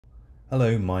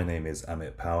Hello, my name is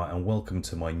Amit Pawa and welcome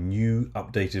to my new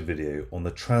updated video on the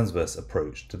transverse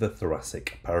approach to the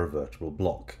thoracic paravertebral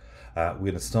block. We're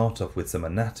going to start off with some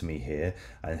anatomy here,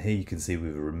 and here you can see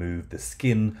we've removed the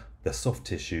skin, the soft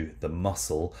tissue, the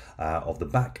muscle of the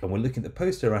back, and we're looking at the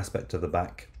posterior aspect of the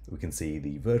back. We can see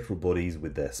the vertebral bodies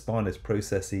with their spinous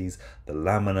processes, the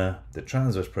lamina, the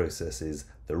transverse processes,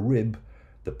 the rib,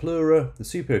 the pleura, the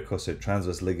superior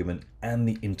costotransverse ligament, and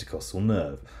the intercostal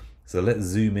nerve. So let's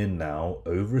zoom in now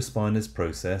over a spinous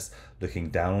process, looking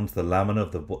down onto the lamina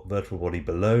of the vertebral body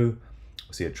below.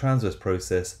 We see a transverse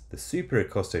process, the superior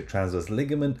costotransverse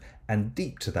ligament, and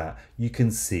deep to that you can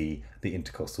see the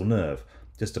intercostal nerve.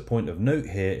 Just a point of note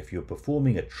here, if you're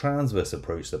performing a transverse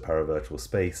approach to the paravertebral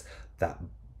space, that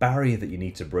barrier that you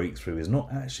need to break through is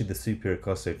not actually the superior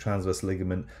costotransverse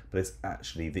ligament, but it's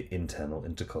actually the internal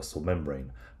intercostal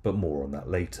membrane. But more on that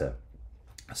later.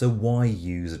 So why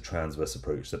use a transverse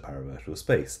approach to the paravertebral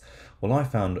space? Well, I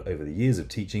found over the years of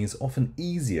teaching it's often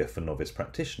easier for novice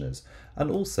practitioners, and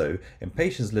also in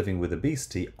patients living with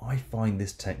obesity, I find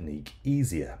this technique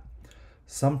easier.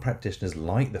 Some practitioners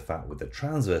like the fact with the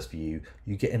transverse view,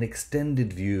 you get an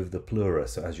extended view of the pleura,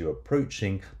 so as you're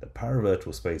approaching the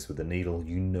paravertebral space with the needle,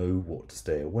 you know what to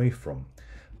stay away from.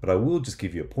 But I will just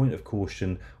give you a point of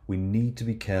caution. We need to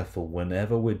be careful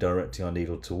whenever we're directing our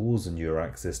needle towards the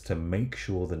neuroaxis to make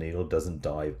sure the needle doesn't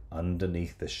dive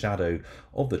underneath the shadow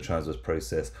of the transverse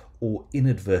process or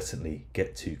inadvertently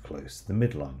get too close to the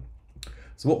midline.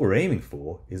 So what we're aiming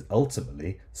for is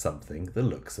ultimately something that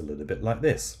looks a little bit like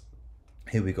this.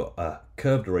 Here we've got a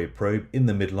curved array probe in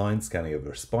the midline scanning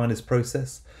over a spinous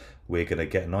process. We're going to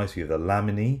get a nice view of the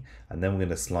laminae, and then we're going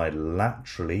to slide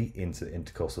laterally into the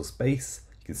intercostal space.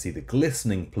 You can see the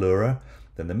glistening pleura.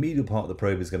 Then the medial part of the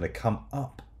probe is going to come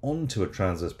up onto a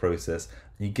transverse process,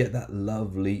 and you get that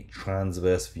lovely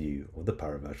transverse view of the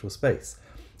paravertebral space.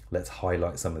 Let's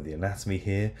highlight some of the anatomy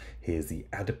here. Here's the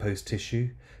adipose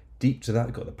tissue. Deep to that,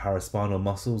 we've got the paraspinal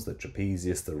muscles, the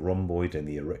trapezius, the rhomboid, and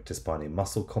the erector spinae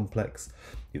muscle complex.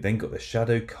 You've then got the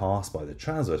shadow cast by the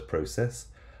transverse process,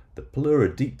 the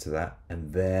pleura deep to that,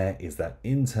 and there is that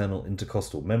internal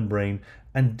intercostal membrane,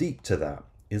 and deep to that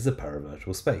is the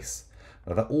paravertebral space.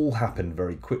 Now that all happened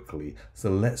very quickly, so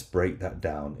let's break that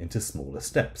down into smaller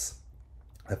steps.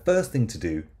 The first thing to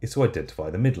do is to identify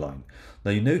the midline.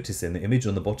 Now you notice in the image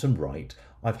on the bottom right,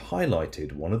 I've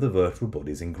highlighted one of the vertebral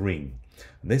bodies in green.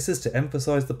 And this is to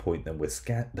emphasize the point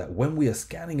that when we are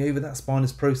scanning over that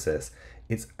spinous process,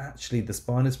 it's actually the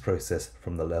spinous process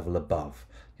from the level above.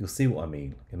 You'll see what I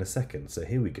mean in a second. So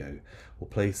here we go. We'll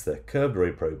place the curved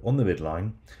array probe on the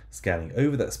midline, scanning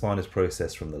over that spinous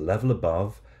process from the level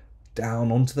above,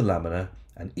 down onto the lamina,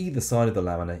 and either side of the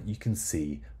lamina you can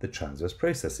see the transverse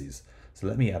processes. So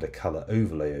let me add a color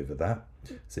overlay over that.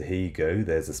 So here you go,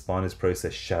 there's a spinous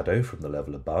process shadow from the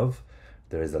level above.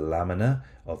 There is a lamina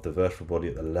of the vertebral body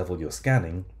at the level you're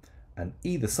scanning, and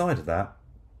either side of that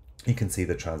you can see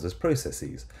the transverse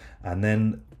processes. And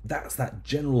then that's that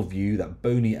general view, that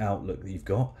bony outlook that you've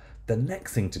got. The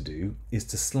next thing to do is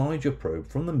to slide your probe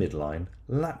from the midline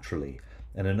laterally.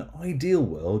 And in an ideal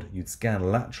world, you'd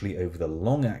scan laterally over the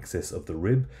long axis of the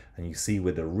rib, and you see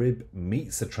where the rib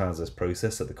meets the transverse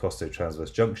process at the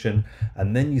costotransverse junction,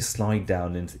 and then you slide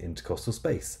down into the intercostal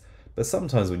space. But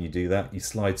sometimes when you do that, you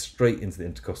slide straight into the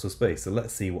intercostal space. So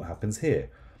let's see what happens here.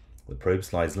 The probe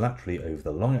slides laterally over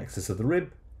the long axis of the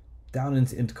rib, down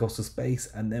into intercostal space,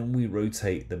 and then we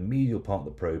rotate the medial part of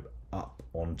the probe up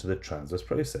onto the transverse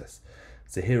process.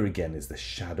 So here again is the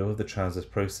shadow of the transverse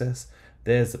process.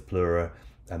 There's the pleura,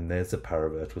 and there's the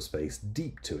paravertebral space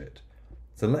deep to it.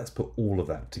 So let's put all of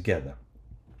that together.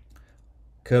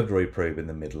 Curved array probe in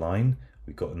the midline.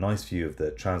 We've got a nice view of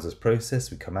the transverse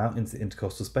process. We come out into the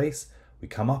intercostal space. We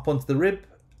come up onto the rib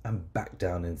and back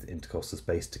down into the intercostal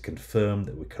space to confirm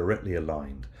that we're correctly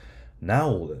aligned. Now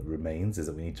all that remains is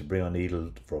that we need to bring our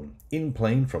needle from in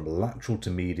plane, from lateral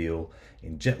to medial,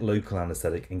 inject local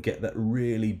anesthetic, and get that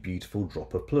really beautiful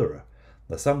drop of pleura.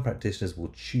 Now some practitioners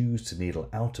will choose to needle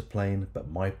out of plane, but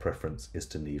my preference is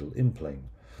to needle in plane.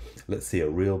 Let's see a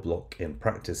real block in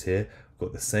practice here. We've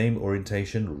got the same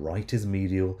orientation, right is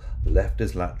medial, left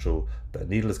is lateral. The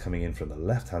needle is coming in from the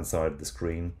left-hand side of the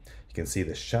screen. You can see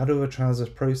the shadow of a transverse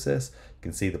process. You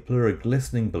can see the pleura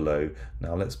glistening below.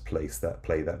 Now let's play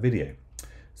that video.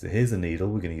 So here's the needle.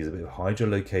 We're going to use a bit of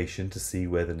hydrolocation to see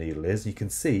where the needle is. You can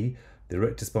see the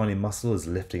erector spinae muscle is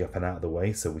lifting up and out of the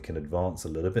way, so we can advance a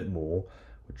little bit more.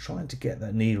 We're trying to get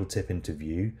that needle tip into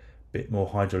view. Bit more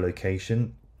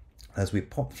hydrolocation. As we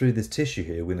pop through this tissue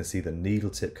here, we're going to see the needle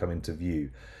tip come into view.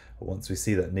 Once we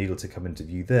see that needle tip come into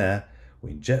view there,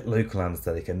 We inject local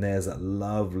anaesthetic, and there's that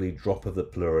lovely drop of the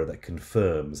pleura that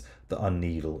confirms that our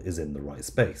needle is in the right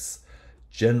space.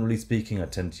 Generally speaking, I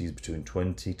tend to use between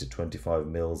 20 to 25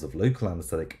 mils of local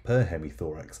anaesthetic per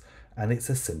hemithorax, and it's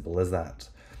as simple as that.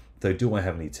 So do I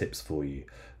have any tips for you?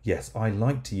 Yes, I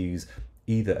like to use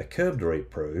either a curved array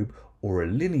probe or a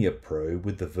linear probe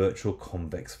with the virtual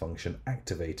convex function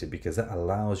activated, because that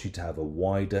allows you to have a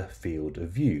wider field of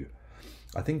view.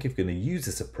 I think if you're going to use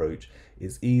this approach,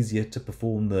 it's easier to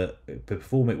perform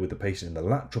it with the patient in the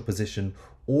lateral position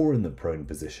or in the prone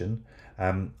position.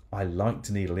 I like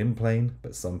to needle in plane,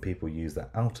 but some people use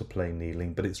that outer plane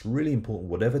needling. But it's really important,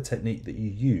 whatever technique that you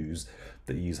use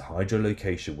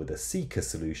hydrolocation with a seeker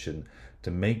solution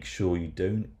to make sure you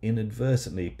don't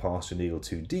inadvertently pass your needle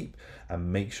too deep,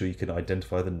 and make sure you can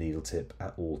identify the needle tip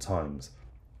at all times.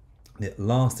 The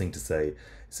last thing to say,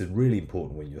 it's really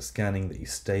important when you're scanning that you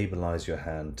stabilize your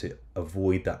hand to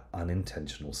avoid that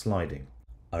unintentional sliding.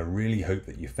 I really hope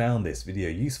that you found this video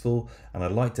useful, and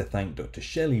I'd like to thank Dr.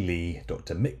 Shelly,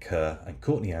 Dr. Mick, Kerr and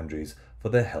Courtney Andrews for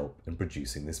their help in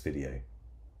producing this video.